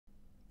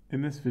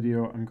In this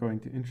video, I'm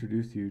going to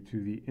introduce you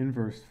to the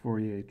inverse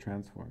Fourier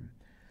transform.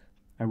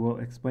 I will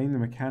explain the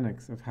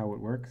mechanics of how it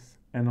works,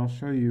 and I'll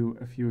show you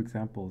a few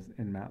examples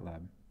in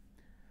MATLAB.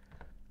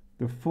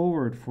 The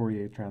forward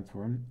Fourier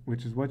transform,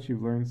 which is what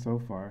you've learned so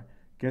far,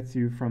 gets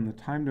you from the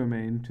time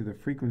domain to the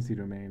frequency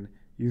domain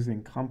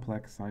using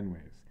complex sine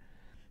waves.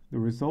 The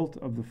result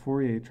of the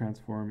Fourier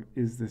transform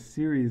is the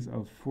series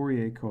of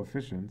Fourier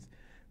coefficients,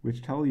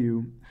 which tell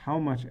you how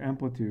much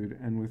amplitude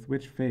and with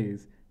which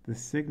phase the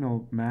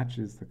signal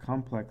matches the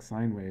complex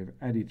sine wave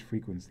at each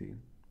frequency.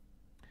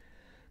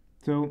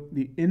 So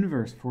the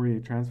inverse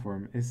Fourier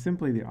transform is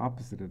simply the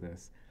opposite of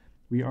this.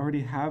 We already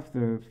have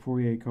the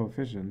Fourier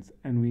coefficients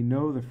and we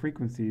know the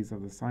frequencies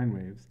of the sine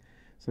waves,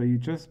 so you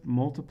just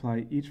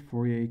multiply each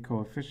Fourier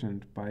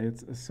coefficient by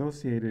its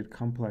associated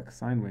complex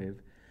sine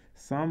wave,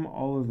 sum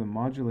all of the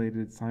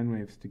modulated sine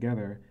waves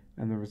together,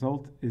 and the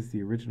result is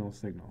the original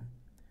signal.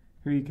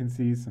 Here you can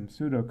see some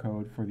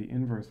pseudocode for the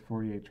inverse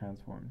Fourier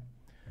transform.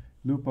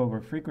 Loop over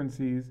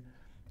frequencies,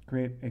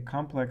 create a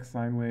complex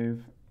sine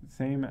wave,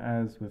 same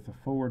as with the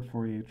forward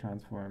Fourier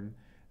transform,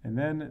 and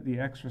then the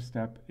extra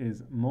step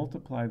is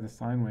multiply the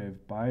sine wave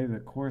by the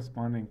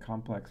corresponding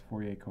complex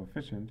Fourier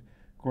coefficient,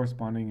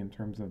 corresponding in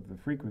terms of the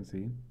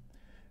frequency,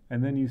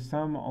 and then you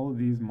sum all of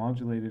these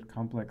modulated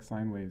complex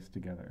sine waves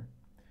together.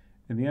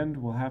 In the end,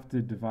 we'll have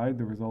to divide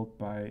the result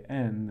by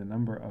n, the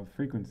number of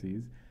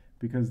frequencies,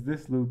 because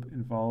this loop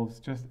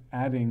involves just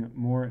adding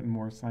more and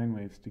more sine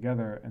waves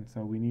together, and so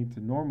we need to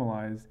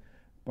normalize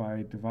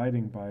by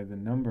dividing by the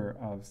number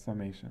of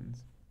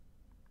summations.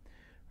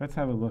 Let's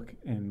have a look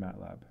in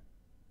MATLAB.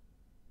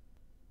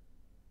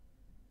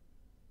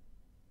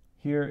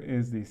 Here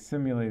is the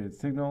simulated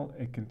signal.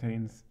 It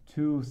contains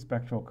two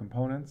spectral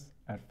components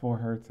at 4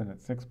 Hz and at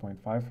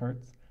 6.5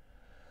 Hz.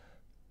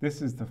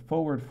 This is the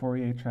forward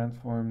Fourier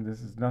transform.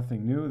 This is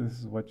nothing new. This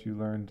is what you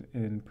learned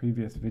in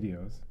previous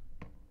videos.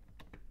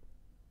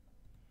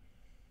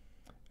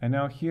 And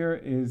now here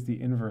is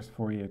the inverse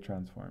Fourier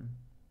transform.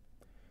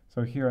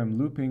 So here I'm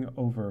looping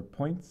over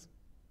points.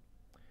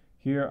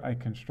 Here I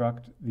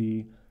construct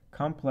the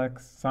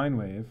complex sine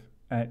wave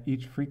at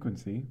each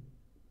frequency.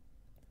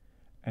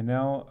 And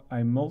now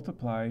I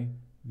multiply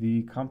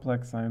the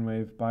complex sine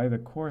wave by the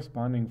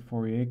corresponding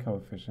Fourier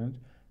coefficient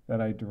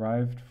that I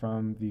derived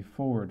from the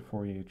forward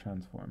Fourier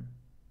transform.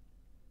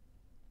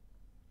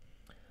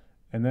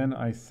 And then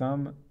I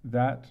sum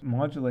that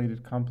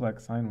modulated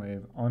complex sine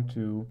wave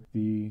onto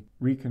the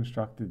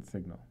reconstructed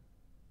signal.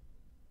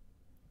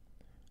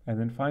 And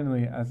then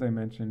finally, as I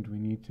mentioned, we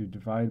need to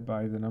divide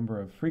by the number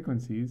of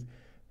frequencies,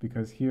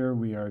 because here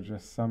we are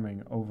just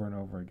summing over and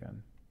over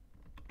again.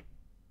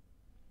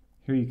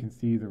 Here you can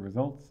see the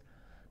results.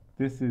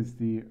 This is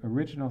the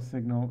original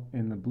signal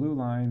in the blue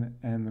line,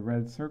 and the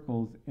red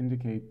circles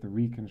indicate the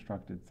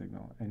reconstructed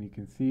signal, and you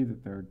can see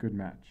that they're a good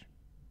match.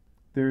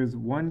 There is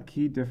one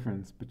key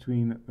difference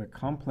between the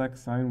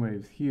complex sine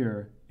waves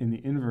here in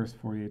the inverse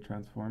Fourier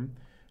transform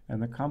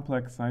and the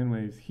complex sine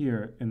waves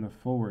here in the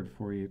forward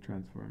Fourier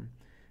transform,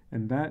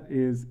 and that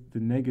is the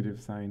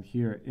negative sign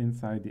here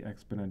inside the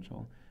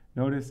exponential.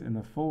 Notice in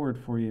the forward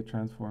Fourier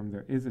transform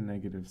there is a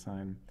negative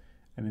sign,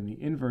 and in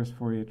the inverse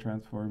Fourier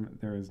transform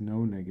there is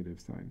no negative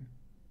sign.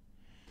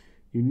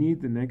 You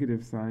need the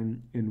negative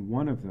sign in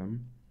one of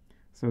them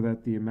so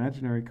that the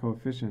imaginary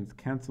coefficients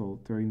cancel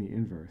during the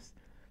inverse.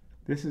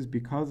 This is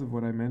because of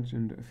what I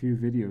mentioned a few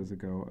videos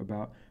ago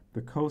about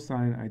the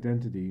cosine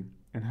identity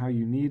and how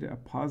you need a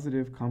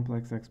positive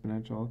complex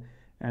exponential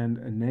and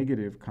a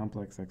negative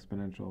complex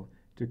exponential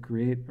to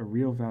create a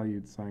real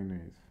valued sine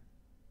wave.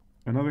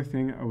 Another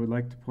thing I would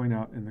like to point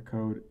out in the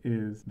code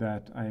is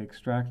that I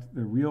extract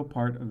the real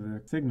part of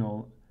the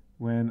signal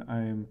when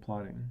I am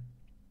plotting.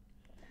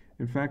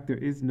 In fact, there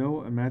is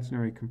no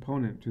imaginary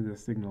component to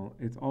this signal.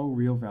 It's all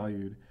real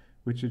valued,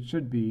 which it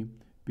should be,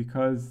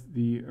 because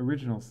the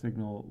original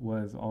signal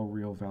was all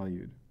real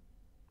valued.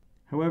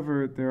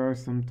 However, there are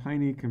some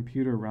tiny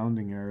computer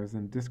rounding errors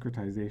and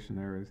discretization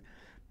errors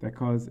that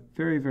cause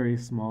very, very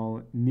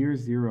small, near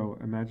zero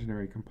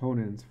imaginary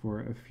components for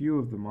a few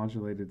of the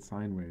modulated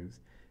sine waves,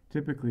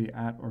 typically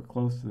at or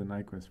close to the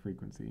Nyquist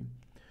frequency.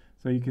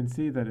 So you can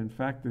see that in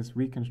fact this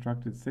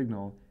reconstructed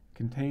signal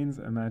contains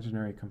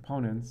imaginary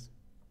components,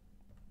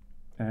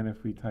 and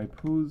if we type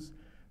whose,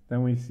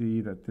 then we see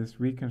that this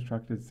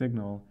reconstructed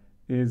signal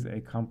is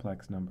a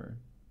complex number.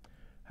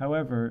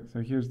 However, so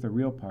here's the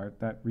real part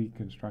that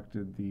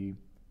reconstructed the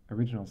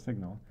original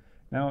signal.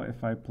 Now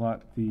if I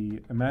plot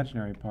the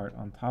imaginary part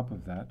on top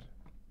of that,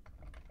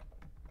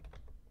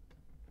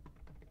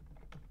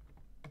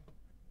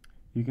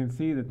 you can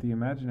see that the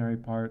imaginary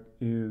part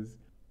is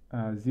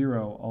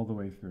 0 all the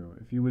way through.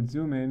 If you would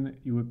zoom in,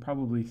 you would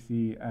probably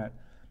see at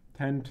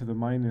 10 to the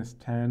minus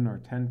 10 or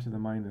 10 to the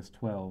minus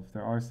 12,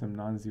 there are some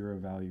non-zero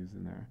values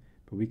in there,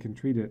 but we can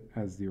treat it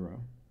as 0.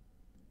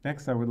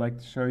 Next, I would like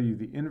to show you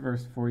the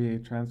inverse Fourier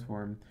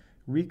transform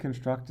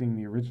reconstructing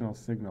the original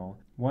signal,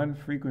 one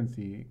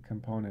frequency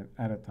component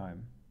at a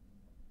time.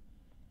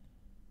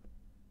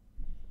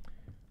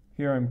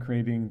 Here I'm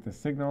creating the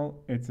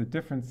signal. It's a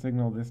different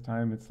signal this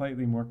time. It's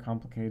slightly more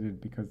complicated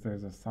because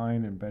there's a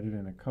sine embedded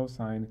in a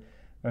cosine.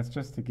 That's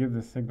just to give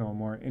the signal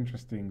more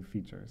interesting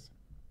features.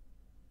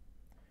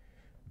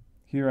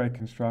 Here I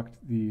construct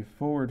the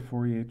forward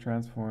Fourier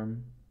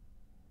transform.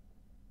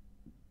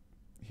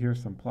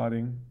 Here's some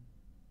plotting.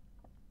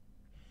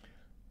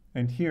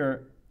 And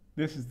here,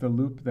 this is the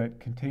loop that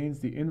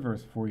contains the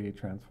inverse Fourier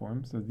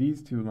transform. So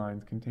these two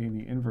lines contain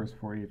the inverse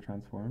Fourier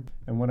transform.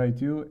 And what I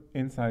do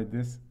inside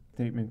this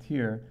statement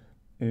here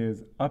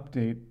is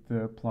update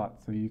the plot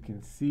so you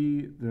can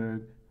see the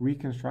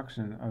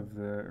reconstruction of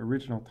the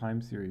original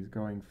time series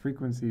going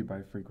frequency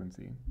by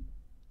frequency.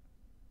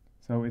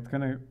 So it's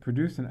going to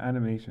produce an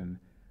animation.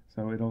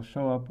 So it'll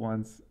show up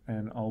once,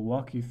 and I'll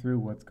walk you through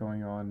what's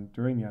going on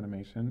during the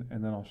animation,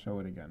 and then I'll show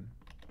it again.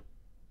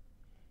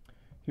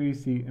 Here you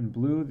see in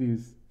blue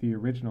the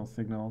original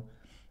signal.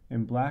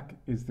 In black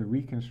is the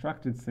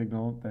reconstructed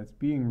signal that's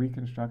being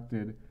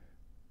reconstructed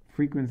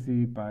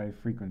frequency by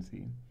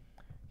frequency.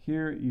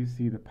 Here you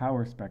see the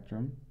power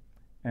spectrum,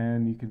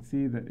 and you can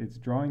see that it's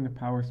drawing the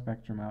power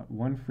spectrum out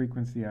one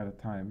frequency at a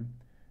time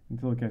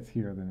until it gets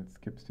here, then it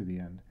skips to the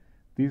end.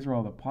 These are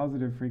all the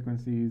positive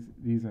frequencies,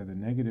 these are the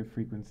negative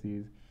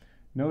frequencies.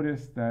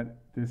 Notice that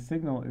this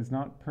signal is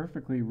not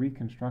perfectly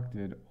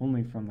reconstructed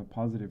only from the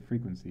positive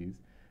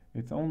frequencies.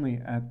 It's only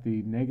at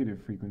the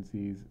negative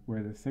frequencies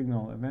where the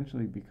signal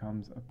eventually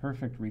becomes a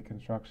perfect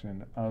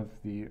reconstruction of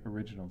the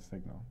original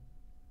signal.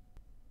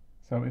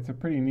 So it's a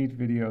pretty neat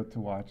video to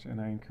watch,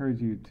 and I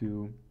encourage you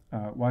to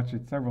watch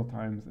it several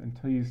times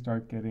until you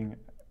start getting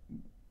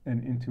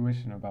an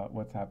intuition about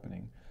what's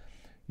happening.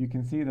 You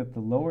can see that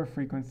the lower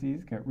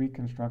frequencies get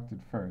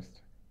reconstructed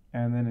first,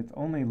 and then it's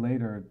only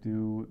later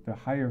do the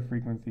higher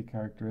frequency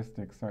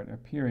characteristics start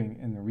appearing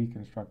in the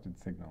reconstructed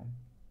signal.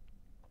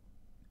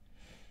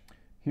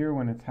 Here,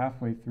 when it's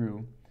halfway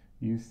through,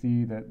 you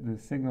see that the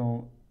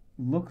signal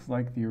looks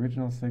like the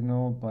original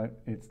signal,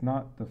 but it's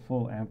not the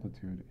full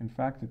amplitude. In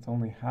fact, it's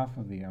only half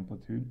of the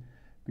amplitude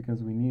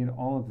because we need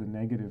all of the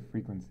negative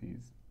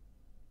frequencies.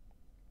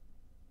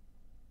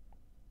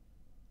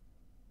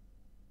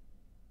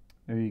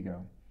 There you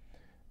go.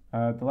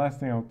 The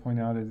last thing I'll point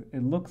out is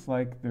it looks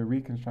like the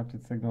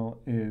reconstructed signal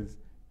is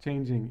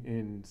changing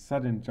in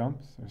sudden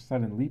jumps or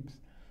sudden leaps,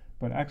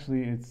 but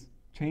actually it's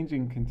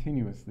changing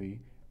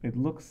continuously. It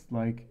looks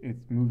like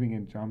it's moving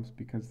in jumps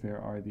because there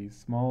are these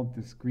small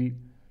discrete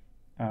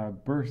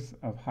bursts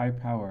of high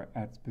power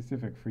at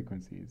specific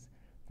frequencies.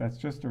 That's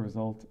just a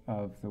result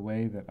of the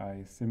way that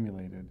I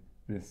simulated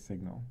this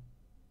signal.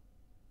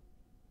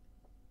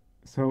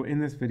 So in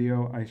this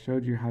video, I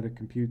showed you how to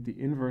compute the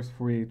inverse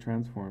Fourier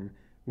transform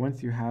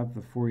once you have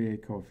the Fourier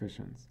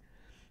coefficients.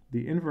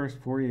 The inverse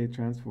Fourier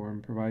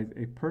transform provides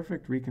a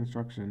perfect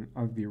reconstruction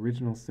of the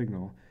original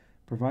signal,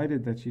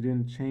 provided that you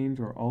didn't change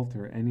or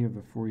alter any of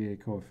the Fourier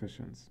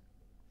coefficients.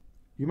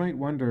 You might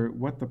wonder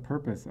what the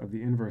purpose of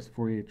the inverse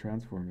Fourier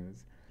transform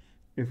is.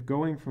 If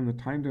going from the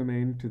time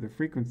domain to the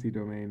frequency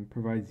domain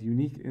provides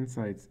unique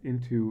insights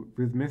into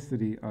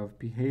rhythmicity of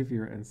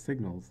behavior and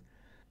signals,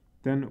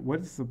 then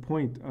what is the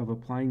point of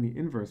applying the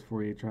inverse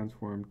Fourier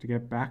transform to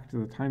get back to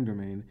the time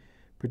domain,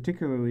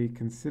 particularly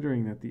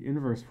considering that the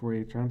inverse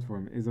Fourier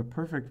transform is a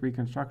perfect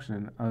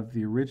reconstruction of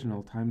the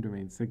original time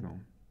domain signal?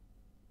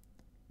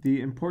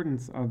 The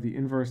importance of the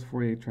inverse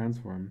Fourier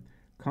transform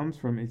comes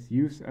from its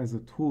use as a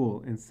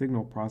tool in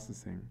signal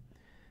processing.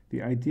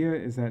 The idea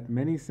is that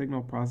many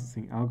signal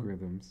processing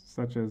algorithms,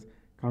 such as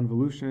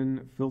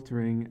convolution,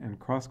 filtering, and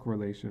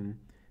cross-correlation,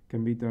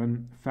 can be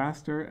done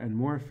faster and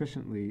more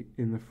efficiently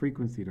in the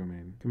frequency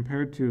domain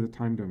compared to the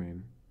time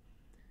domain.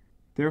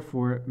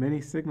 Therefore, many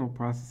signal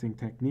processing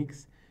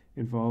techniques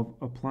involve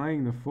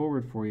applying the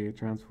forward Fourier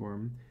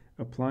transform,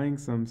 applying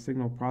some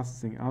signal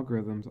processing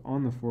algorithms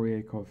on the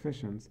Fourier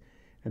coefficients,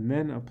 and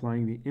then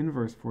applying the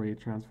inverse Fourier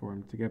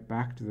transform to get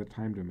back to the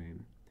time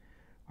domain.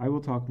 I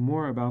will talk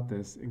more about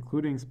this,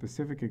 including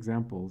specific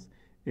examples,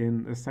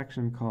 in a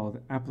section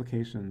called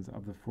Applications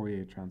of the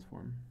Fourier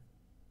transform.